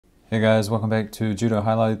Hey guys, welcome back to Judo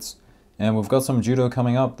Highlights, and we've got some Judo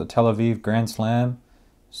coming up, the Tel Aviv Grand Slam.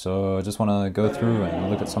 So I just want to go through and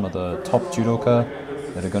look at some of the top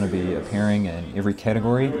Judoka that are going to be appearing in every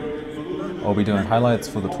category. I'll be doing highlights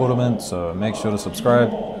for the tournament, so make sure to subscribe.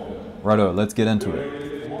 Righto, let's get into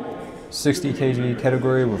it. 60 kg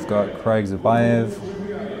category, we've got Craig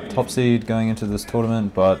Zabayev, top seed going into this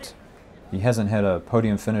tournament, but he hasn't had a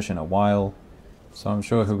podium finish in a while, so I'm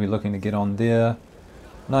sure he'll be looking to get on there.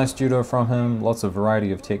 Nice judo from him, lots of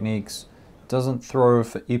variety of techniques. Doesn't throw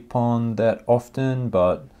for Ippon that often,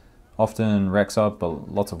 but often racks up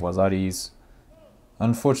lots of wazaris.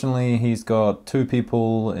 Unfortunately, he's got two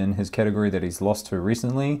people in his category that he's lost to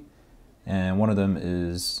recently, and one of them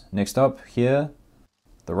is next up here,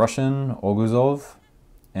 the Russian Oguzov.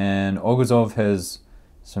 And Oguzov has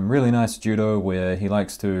some really nice judo where he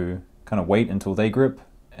likes to kind of wait until they grip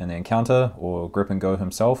and then counter, or grip and go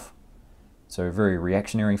himself. So a very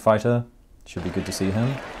reactionary fighter, should be good to see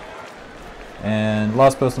him. And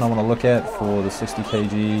last person I want to look at for the 60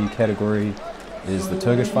 kg category is the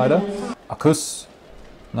Turkish fighter, Akus.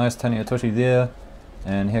 Nice Taniatoshi there,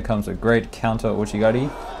 and here comes a great counter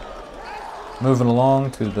Ochigari. Moving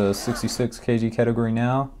along to the 66 kg category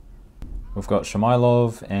now, we've got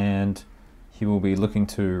Shamailov, and he will be looking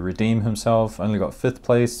to redeem himself. Only got 5th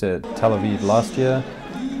place at Tel Aviv last year.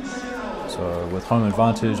 So with home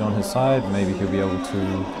advantage on his side, maybe he'll be able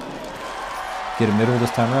to get a medal this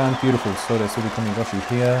time around. Beautiful Soda Surikomi Goshi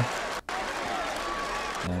here.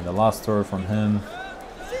 And the last throw from him.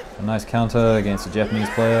 A nice counter against a Japanese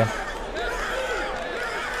player.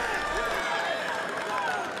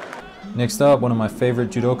 Next up, one of my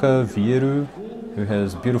favorite judoka, Vieru, who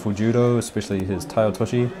has beautiful judo, especially his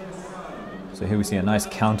Taiotoshi. So here we see a nice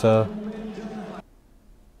counter.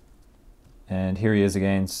 And here he is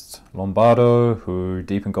against Lombardo, who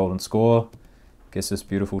deep in golden score, gets this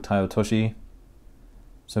beautiful Taiotoshi.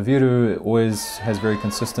 So Vieru always has very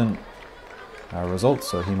consistent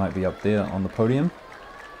results, so he might be up there on the podium.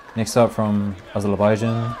 Next up from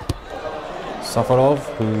Azerbaijan, Safarov,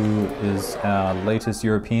 who is our latest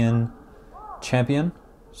European champion.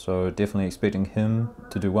 So definitely expecting him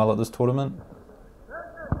to do well at this tournament.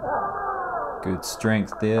 Good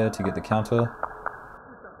strength there to get the counter.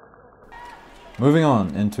 Moving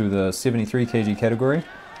on into the 73 kg category,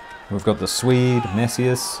 we've got the Swede,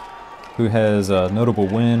 Messius, who has a notable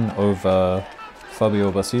win over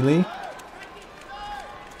Fabio Basili.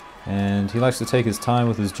 And he likes to take his time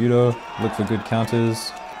with his judo, look for good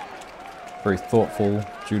counters. Very thoughtful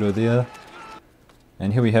judo there.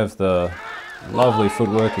 And here we have the lovely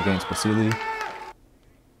footwork against Basili.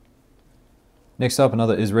 Next up,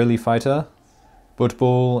 another Israeli fighter,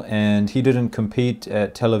 Butbul, and he didn't compete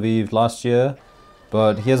at Tel Aviv last year,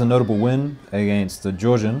 but he has a notable win against the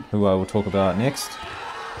Georgian, who I will talk about next.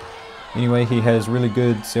 Anyway, he has really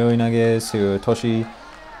good Seoi Nage, Seoi Otoshi.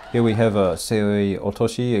 Here we have a Seoi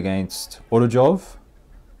Otoshi against Orujov.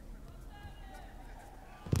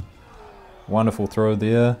 Wonderful throw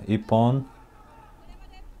there, Ippon.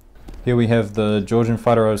 Here we have the Georgian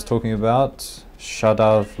fighter I was talking about,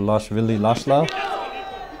 Shadav Lashvili Lashla.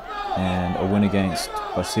 And a win against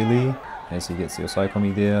Basili, as he gets the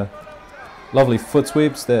Osaikomi there. Lovely foot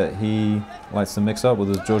sweeps that he likes to mix up with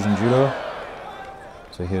his Georgian judo.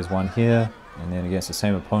 So here's one here, and then against the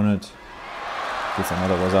same opponent, gets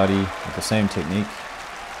another wazari with the same technique.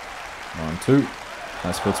 1, 2,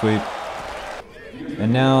 nice foot sweep.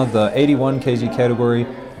 And now the 81 kg category,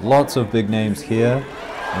 lots of big names here.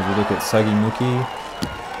 As we look at Sagi Muki,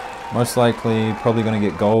 most likely probably going to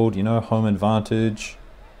get gold, you know, home advantage.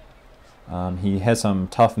 He has some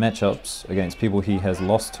tough matchups against people he has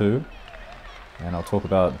lost to, and I'll talk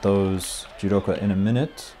about those judoka in a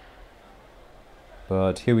minute.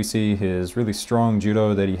 But here we see his really strong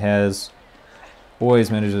judo that he has. Always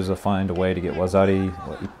manages to find a way to get wazari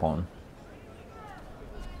or ippon.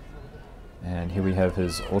 And here we have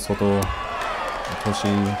his Osoto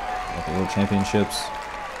Otoshi at the World Championships.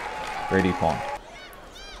 Great ippon.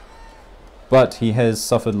 But he has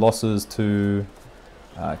suffered losses to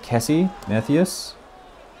Cassie Mathias,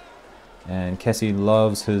 and Cassie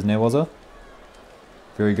loves his newaza.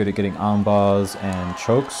 Very good at getting arm bars and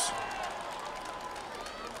chokes.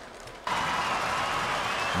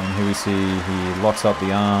 And here we see he locks up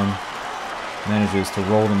the arm, manages to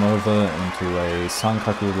roll them over into a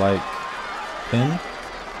sankaku-like pin.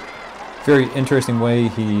 Very interesting way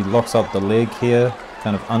he locks up the leg here,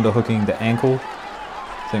 kind of underhooking the ankle.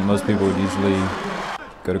 I think most people would usually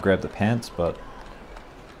go to grab the pants, but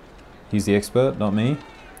he's the expert, not me.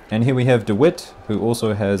 And here we have DeWitt, who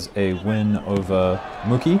also has a win over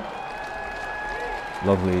Muki.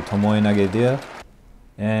 Lovely Tomoe Nage there.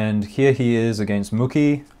 And here he is against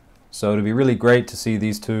Muki. So it'll be really great to see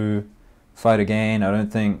these two fight again. I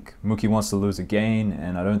don't think Muki wants to lose again,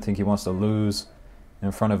 and I don't think he wants to lose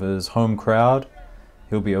in front of his home crowd.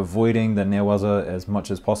 He'll be avoiding the newaza as much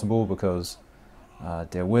as possible because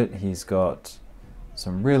Der Wit, he's got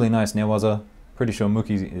some really nice newaza. Pretty sure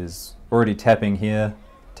Muki is already tapping here,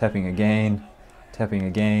 tapping again,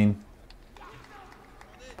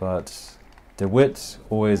 but Der Wit,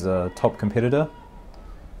 always a top competitor.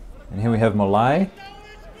 And here we have Mollaei,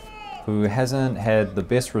 who hasn't had the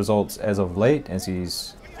best results as of late, as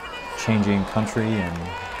he's changing country and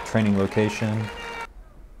training location.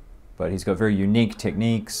 But he's got very unique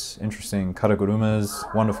techniques, interesting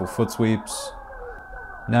karagurumas, wonderful foot sweeps.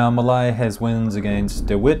 Now Mollaei has wins against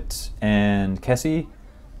Der Wit and Cassie,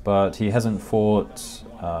 but he hasn't fought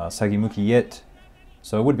Sagimuki yet.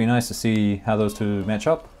 So it would be nice to see how those two match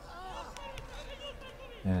up.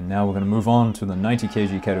 And now we're going to move on to the 90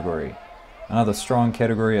 kg category. Another strong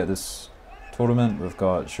category at this tournament. We've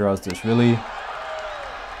got Shirazashvili.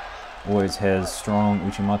 Always has strong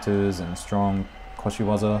uchimatas and strong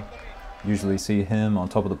koshiwaza. Usually see him on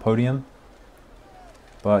top of the podium.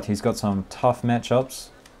 But he's got some tough matchups.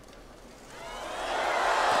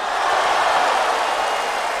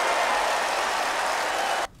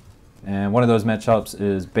 And one of those matchups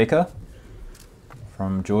is Beka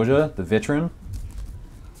from Georgia, the veteran,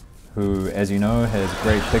 who, as you know, has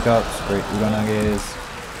great pickups, great uranages,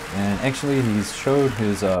 and actually he's showed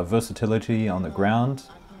his versatility on the ground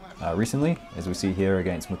recently, as we see here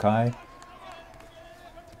against Muki.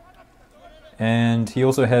 And he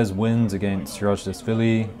also has wins against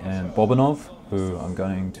Shirazashvili and Bobanov, who I'm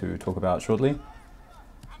going to talk about shortly.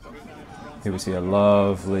 Here we see a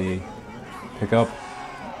lovely pickup.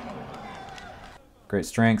 Great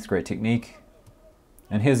strength, great technique.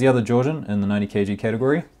 And here's the other Georgian in the 90 kg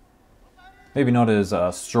category. Maybe not as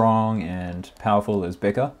strong and powerful as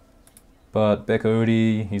Beka, but Beka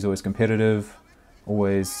Uri, he's always competitive,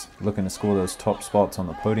 always looking to score those top spots on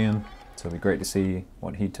the podium. So it'll be great to see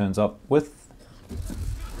what he turns up with.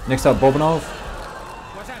 Next up, Bobanov.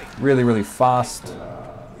 Really fast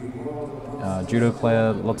judo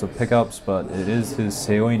player, lots of pickups, but it is his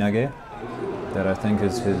seoi nage that I think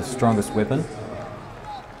is his strongest weapon.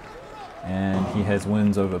 And he has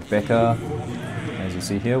wins over Beka, as you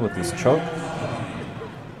see here with this choke.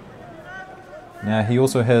 Now he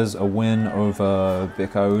also has a win over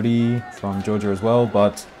Beka Uri from Georgia as well,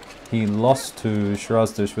 but he lost to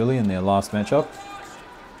Shirazashvili in their last matchup.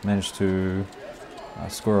 Managed to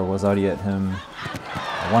score a wazari at him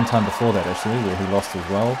one time before that actually, where he lost as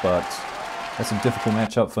well, but that's a difficult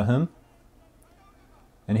matchup for him.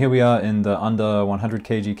 And here we are in the under 100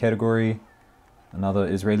 kg category. Another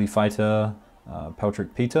Israeli fighter,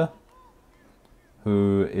 Peltrick Peter,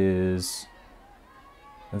 who is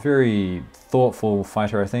a very thoughtful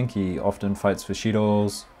fighter, I think. He often fights for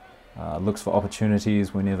shiros, looks for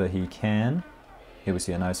opportunities whenever he can. Here we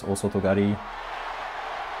see a nice osotogari.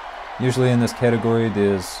 Usually in this category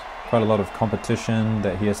there's quite a lot of competition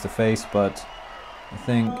that he has to face, but I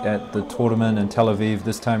think at the tournament in Tel Aviv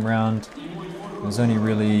this time round, there's only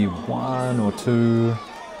really one or two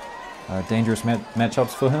dangerous matchups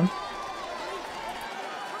for him.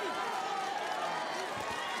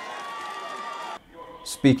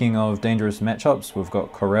 Speaking of dangerous matchups, we've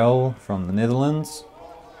got Corel from the Netherlands,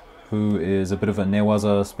 who is a bit of a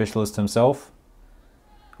newaza specialist himself.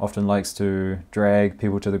 Often likes to drag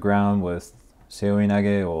people to the ground with seoi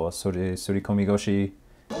nage or surikomi goshi,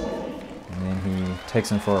 and then he takes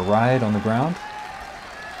them for a ride on the ground.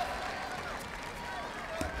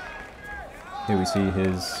 Here we see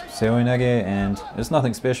his seoi nage, and it's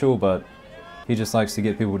nothing special, but he just likes to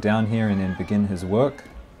get people down here and then begin his work.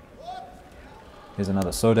 Here's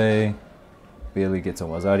another sode, barely gets a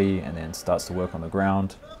wazari and then starts to work on the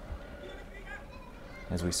ground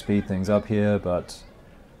as we speed things up here, but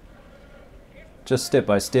just step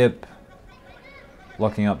by step,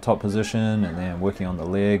 locking up top position and then working on the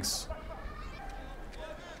legs.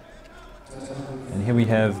 And here we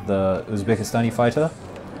have the Uzbekistani fighter,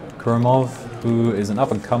 Kurumov, who is an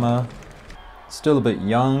up-and-comer, still a bit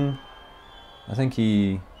young. I think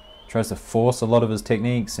he tries to force a lot of his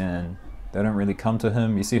techniques and they don't really come to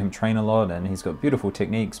him. You see him train a lot and he's got beautiful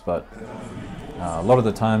techniques, but a lot of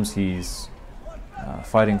the times he's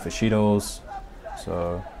fighting for shiros.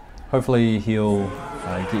 So hopefully he'll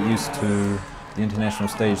get used to the international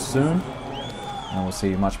stage soon and we'll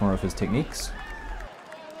see much more of his techniques.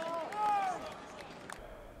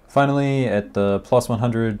 Finally, at the plus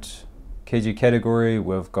 100 kg category,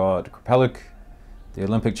 we've got Kripalik, the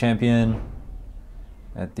Olympic champion,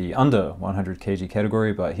 at the under 100 kg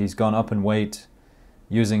category, but he's gone up in weight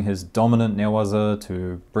using his dominant newaza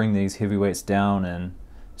to bring these heavyweights down and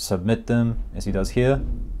submit them, as he does here,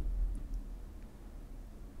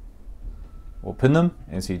 or pin them,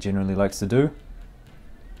 as he generally likes to do.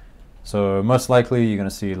 So most likely you're going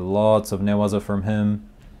to see lots of newaza from him.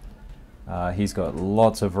 He's got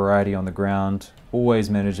lots of variety on the ground, always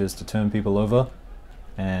manages to turn people over,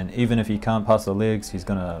 and even if he can't pass the legs, he's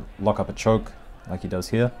going to lock up a choke like he does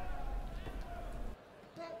here.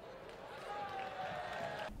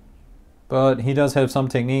 But he does have some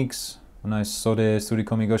techniques. A nice sode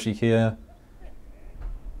surikomi goshi here.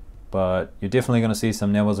 But you're definitely going to see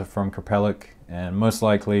some newaza from Krapelik, and most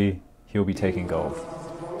likely he'll be taking gold.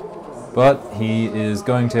 But he is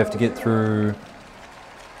going to have to get through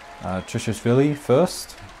Chushishvili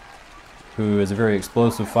first, who is a very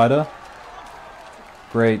explosive fighter.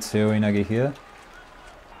 Great seoi nage here.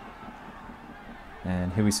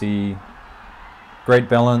 And here we see great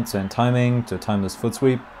balance and timing to time this foot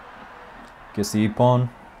sweep. Gets the Ippon.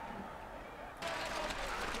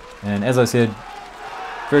 And as I said,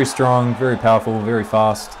 very strong, very powerful, very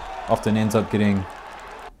fast. Often ends up getting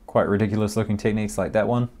quite ridiculous looking techniques like that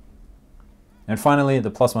one. And finally, at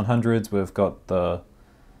the plus 100s, we've got the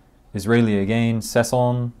Israeli again,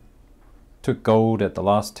 Sasson. Took gold at the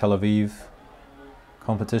last Tel Aviv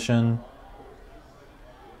competition.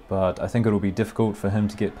 But I think it'll be difficult for him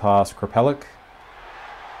to get past Krapelik.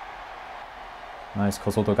 Nice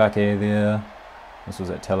kosotogake there. This was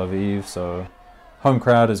at Tel Aviv, so home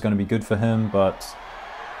crowd is going to be good for him, but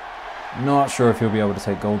not sure if he'll be able to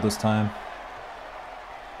take gold this time.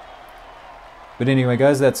 But anyway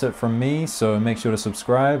guys, that's it from me, so make sure to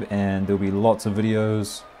subscribe, and there'll be lots of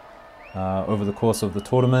videos over the course of the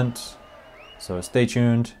tournament. So stay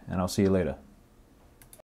tuned, and I'll see you later.